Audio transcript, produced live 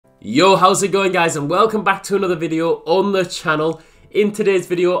Yo, how's it going guys, and welcome back to another video on the channel. In today's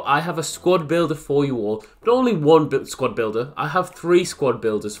video I have a squad builder for you all, but only one squad builder. I have 3 squad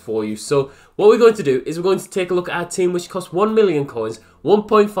builders for you. So what we're going to do is we're going to take a look at our team, which costs 1 million coins,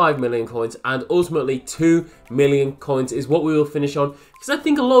 1.5 million coins, and ultimately 2 million coins is what we will finish on, because I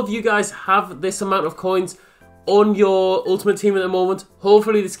think a lot of you guys have this amount of coins on your ultimate team at the moment.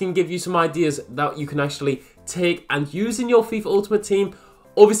 Hopefully this can give you some ideas that you can actually take and use in your FIFA ultimate team.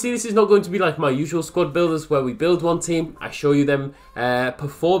 Obviously, this is not going to be like my usual squad builders where we build one team, I show you them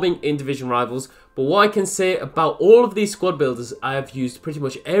performing in division rivals. But what I can say about all of these squad builders, I have used pretty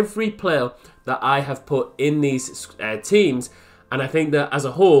much every player that I have put in these teams. And I think that as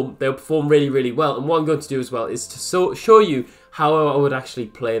a whole, they'll perform really, really well. And what I'm going to do as well is to show you how I would actually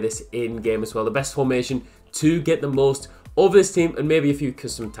play this in game as well. The best formation to get the most of this team, and maybe a few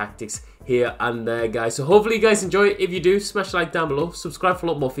custom tactics here and there, guys. So hopefully you guys enjoy it. If you do, smash a like down below, subscribe for a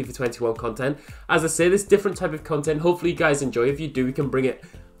lot more FIFA 21 content. As I say, this different type of content, hopefully you guys enjoy. If you do, we can bring it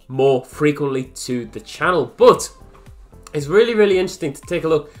more frequently to the channel. But it's really, really interesting to take a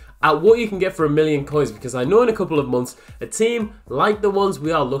look at what you can get for 1 million coins, because I know in a couple of months, a team like the ones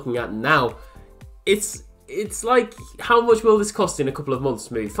we are looking at now, it's like, how much will this cost in a couple of months?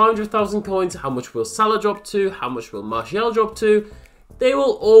 Maybe 500,000 coins. How much will Salah drop to? How much will Martial drop to? They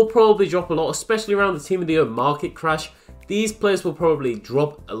will all probably drop a lot, especially around the team of the year market crash. These players will probably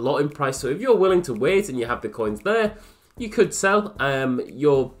drop a lot in price. So if you're willing to wait and you have the coins there, you could sell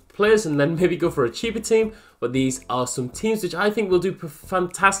your players and then maybe go for a cheaper team. But these are some teams which I think will do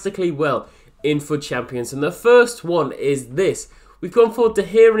fantastically well in FUT Champions. And the first one is this. We've gone for De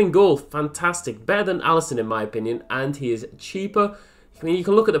Gea in goal. Fantastic. Better than Alisson in my opinion. And he is cheaper. I mean, you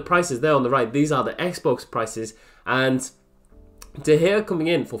can look at the prices there on the right. These are the Xbox prices. And De Gea coming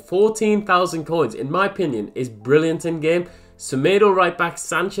in for 14,000 coins, in my opinion, is brilliant in game. Semedo right back,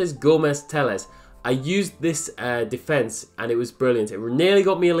 Sanchez, Gomez, Telles. I used this defense and it was brilliant. It nearly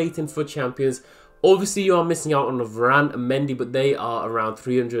got me elite in FUT Champions. Obviously, you are missing out on Varane and Mendy, but they are around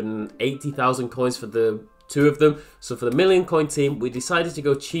 380,000 coins for the 2 of them. So for the million coin team, we decided to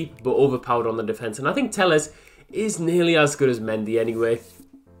go cheap but overpowered on the defense. And I think Telles is nearly as good as Mendy anyway.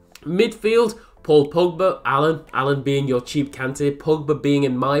 Midfield, Paul Pogba, Allen being your cheap candidate, Pogba being,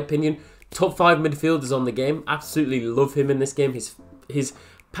 in my opinion, top 5 midfielders on the game. Absolutely love him in this game. His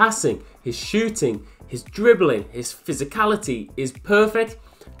passing, his shooting, his dribbling, his physicality is perfect.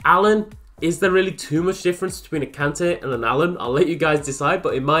 Allen, is there really too much difference between a Kante and an Allen? I'll let you guys decide,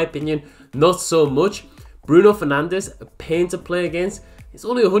 but in my opinion, not so much. Bruno Fernandes, a pain to play against. It's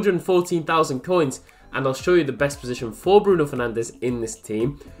only 114,000 coins. And I'll show you the best position for Bruno Fernandes in this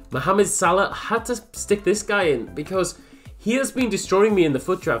team. Mohamed Salah, had to stick this guy in because he has been destroying me in the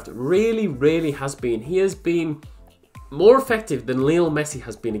FUT draft. Really, really has been. He has been more effective than Lionel Messi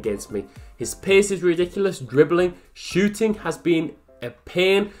has been against me. His pace is ridiculous. Dribbling, shooting has been a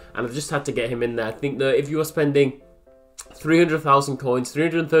pain. And I've just had to get him in there. I think that if you are spending 300,000 coins,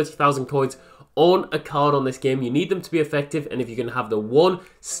 330,000 coins on a card on this game, you need them to be effective. And if you're going to have the 1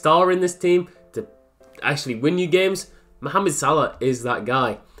 star in this team to actually win you games, Mohamed Salah is that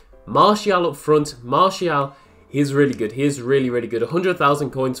guy. Martial up front. Martial, he's really good. He is really, really good. 100,000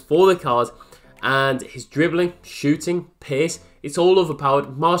 coins for the card. And his dribbling, shooting, pace, it's all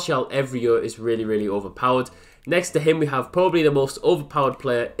overpowered. Martial every year is really, really overpowered. Next to him, we have probably the most overpowered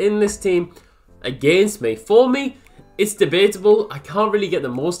player in this team against me. For me, it's debatable. I can't really get the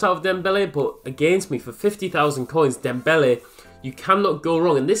most out of Dembele, but against me for 50,000 coins, Dembele, you cannot go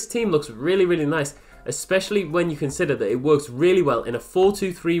wrong. And this team looks really, really nice, especially when you consider that it works really well in a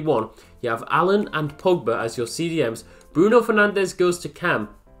 4-2-3-1. You have Allen and Pogba as your CDMs. Bruno Fernandes goes to Cam.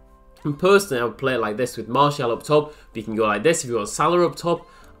 And personally, I would play it like this with Martial up top. But you can go like this if you want Salah up top.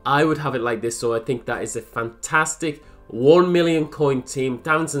 I would have it like this. So I think that is a fantastic 1 million coin team.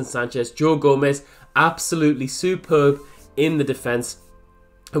 Davinson Sanchez, Joe Gomez, absolutely superb in the defense.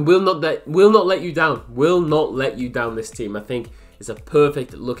 And will not let you down. Will not let you down, this team. I think is a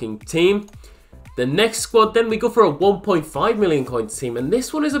perfect looking team. The next squad, then we go for a 1.5 million coins team, and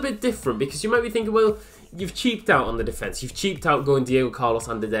this one is a bit different because you might be thinking, well, you've cheaped out on the defense, you've cheaped out going Diego Carlos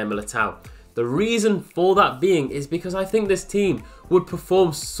and Eder Militao. The reason for that being is because I think this team would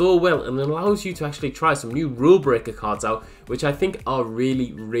perform so well and allows you to actually try some new rule breaker cards out, which I think are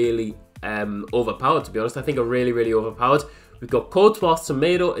really, really overpowered, to be honest. I think are really, really overpowered. We've got Courtois,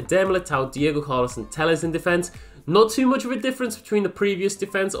 Semedo, Eder Militao, Diego Carlos and Telles in defense. Not too much of a difference between the previous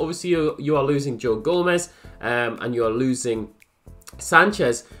defense. Obviously, you are losing Joe Gomez and you are losing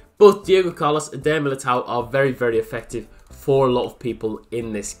Sanchez. Both Diego Carlos and Eder Militao are very, very effective for a lot of people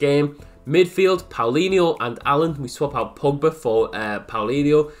in this game. Midfield, Paulinho and Allen. We swap out Pogba for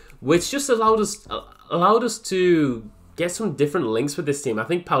Paulinho. which just allowed us to get some different links with this team. I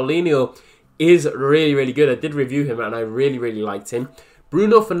think Paulinho is really, really good. I did review him and I really, really liked him.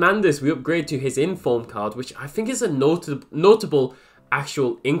 Bruno Fernandes, we upgrade to his inform card, which I think is a notable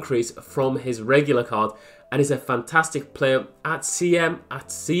actual increase from his regular card, and is a fantastic player at CM, at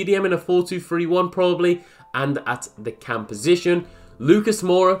CDM in a 4-2-3-1 probably, and at the cam position. Lucas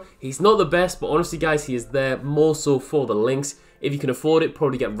Moura, he's not the best, but honestly guys, he is there more so for the links. If you can afford it,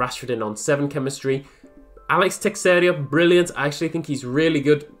 probably get Rashford in on 7 chemistry. Alex Teixeira, brilliant. I actually think he's really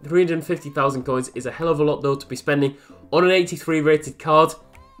good. 350,000 coins is a hell of a lot though to be spending on an 83 rated card.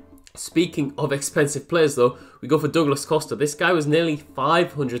 Speaking of expensive players though, we go for Douglas Costa. This guy was nearly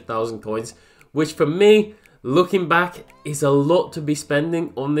 500,000 coins, which for me, looking back, is a lot to be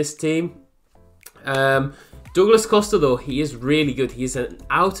spending on this team. Douglas Costa though, he is really good. He is an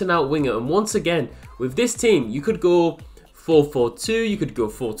out and out winger, and once again, with this team, you could go 4-4-2, you could go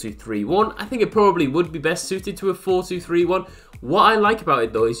 4-2-3-1. I think it probably would be best suited to a 4-2-3-1. What I like about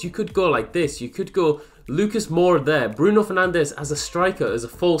it though is you could go like this. You could go Lucas Moura there, Bruno Fernandes as a striker, as a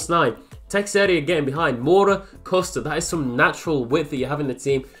false 9, Teixeira getting behind, Moura, Costa. That is some natural width that you have in the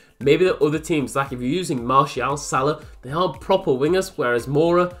team. Maybe the other teams, like if you're using Martial, Salah, they aren't proper wingers, whereas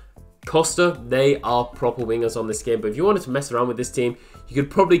Moura, Costa, they are proper wingers on this game. But if you wanted to mess around with this team, you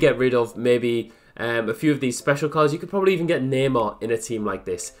could probably get rid of maybe a few of these special cards. You could probably even get Neymar in a team like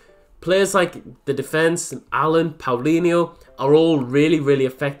this. Players like the defense, Allen, Paulinho, are all really, really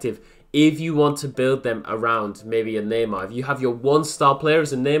effective if you want to build them around maybe a Neymar. If you have your 1-star player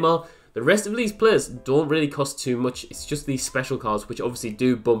as a Neymar, the rest of these players don't really cost too much. It's just these special cards which obviously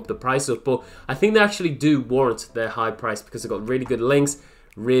do bump the price up, but I think they actually do warrant their high price because they've got really good links,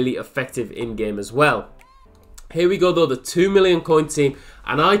 really effective in-game as well. Here we go though, the 2 million coin team,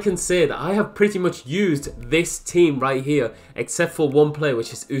 and I can say that I have pretty much used this team right here, except for one player,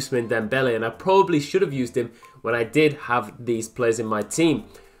 which is Ousmane Dembele, and I probably should have used him when I did have these players in my team.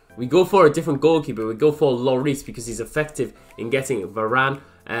 We go for a different goalkeeper. We go for Lloris because he's effective in getting Varane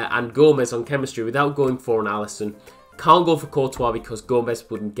and Gomez on chemistry without going for an Alisson. Can't go for Courtois because Gomez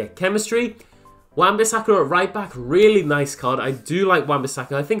wouldn't get chemistry. Wan-Bissaka at right back, really nice card. I do like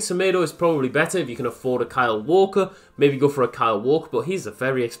Wan-Bissaka. I think Semedo is probably better if you can afford a Kyle Walker. Maybe go for a Kyle Walker, but he's a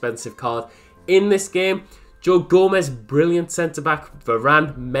very expensive card in this game. Joe Gomez, brilliant centre-back.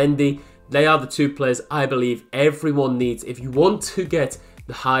 Varane, Mendy, they are the 2 players I believe everyone needs. If you want to get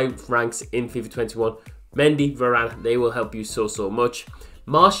the high ranks in FIFA 21, Mendy, Varane, they will help you so much.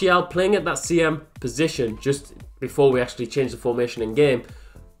 Martial playing at that CM position just before we actually change the formation in game.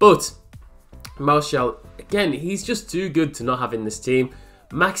 But Martial, again, he's just too good to not have in this team.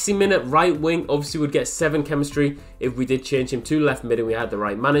 Maximin at right wing obviously would get 7 chemistry if we did change him to left mid and we had the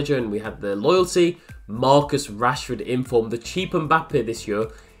right manager and we had the loyalty. Marcus Rashford inform, the cheap Mbappe this year.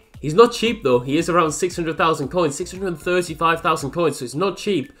 He's not cheap though, he is around 600,000 coins, 635,000 coins, so it's not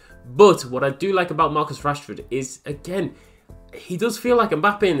cheap. But what I do like about Marcus Rashford is, again, he does feel like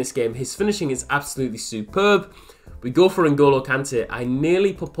Mbappe in this game. His finishing is absolutely superb. We go for N'Golo Kante. I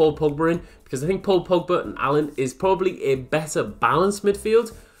nearly put Paul Pogba in because I think Paul Pogba and Allen is probably a better balanced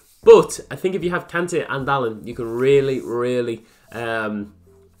midfield. But I think if you have Kante and Allen, you can really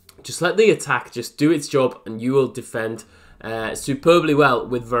just let the attack just do its job and you will defend superbly well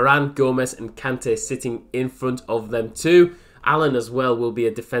with Varane, Gomez and Kante sitting in front of them too. Allen as well will be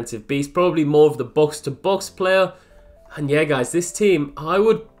a defensive beast, probably more of the box-to-box player. And yeah, guys, this team, I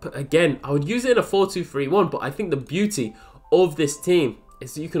would use it in a 4-2-3-1, but I think the beauty of this team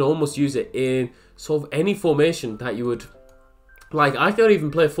is that you can almost use it in sort of any formation that you would like. I could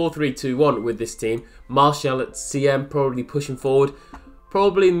even play 4-3-2-1 with this team. Martial at CM, probably pushing forward.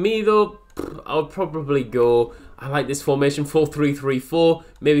 Probably me, though, I would probably go, I like this formation, 4-3-3-4.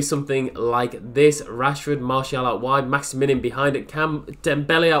 Maybe something like this. Rashford, Martial out wide, Maximin in behind it,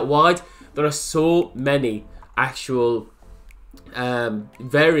 Dembele out wide. There are so many actual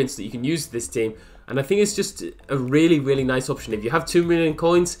variants that you can use this team, and I think it's just a really nice option. If you have 2 million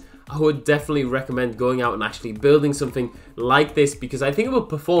coins, I would definitely recommend going out and actually building something like this because I think it will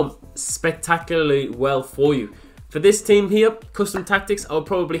perform spectacularly well for you. For this team here, custom tactics, I would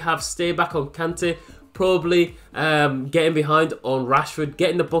probably have stay back on Kante, probably getting behind on Rashford,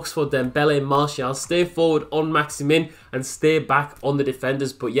 getting the box for Dembele, Martial, stay forward on Maximin and stay back on the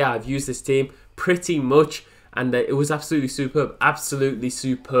defenders. But yeah, I've used this team pretty much and it was absolutely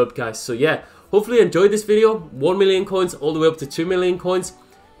superb, guys. So yeah, hopefully you enjoyed this video. 1 million coins all the way up to 2 million coins.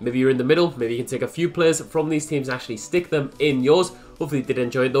 Maybe you're in the middle, maybe you can take a few players from these teams and actually stick them in yours. Hopefully you did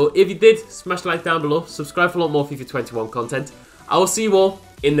enjoy it though. If you did, smash the like down below, subscribe for a lot more FIFA 21 content. I will see you all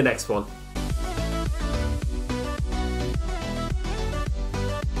in the next one.